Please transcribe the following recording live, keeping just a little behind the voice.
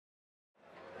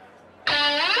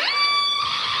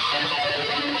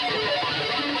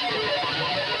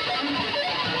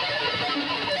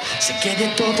Sé que de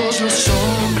todos los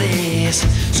hombres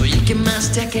soy el que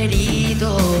más te ha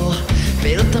querido,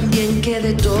 pero también que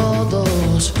de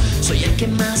todos soy el que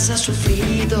más ha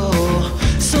sufrido.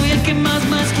 Soy el que más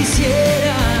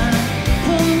quisiera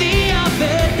un día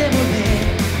verte volver.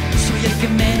 Soy el que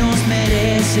menos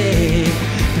merece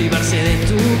privarse de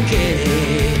tu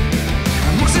querer.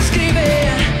 Amor se escribe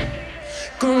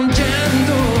con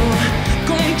llanto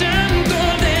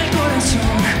del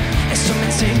corazón. Eso me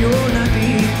enseñó la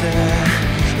vida,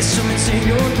 eso me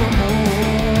enseñó tu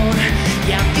amor.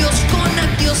 Y adiós con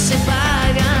adiós se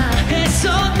paga,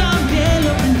 eso también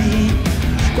lo aprendí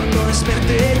cuando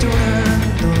desperté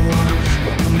llorando,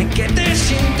 cuando me quedé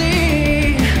sin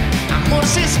ti. Amor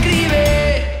se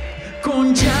escribe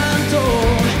con llanto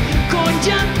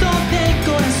del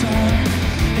corazón.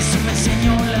 Eso me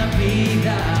enseñó la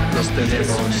vida, los tenemos.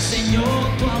 Eso me enseñó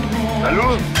tu amor.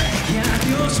 ¡Salud! Y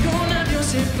adiós con adiós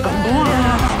se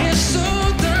paga, eso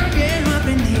también lo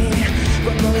aprendí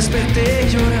cuando desperté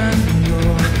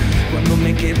llorando, cuando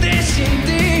me quedé sin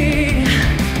ti.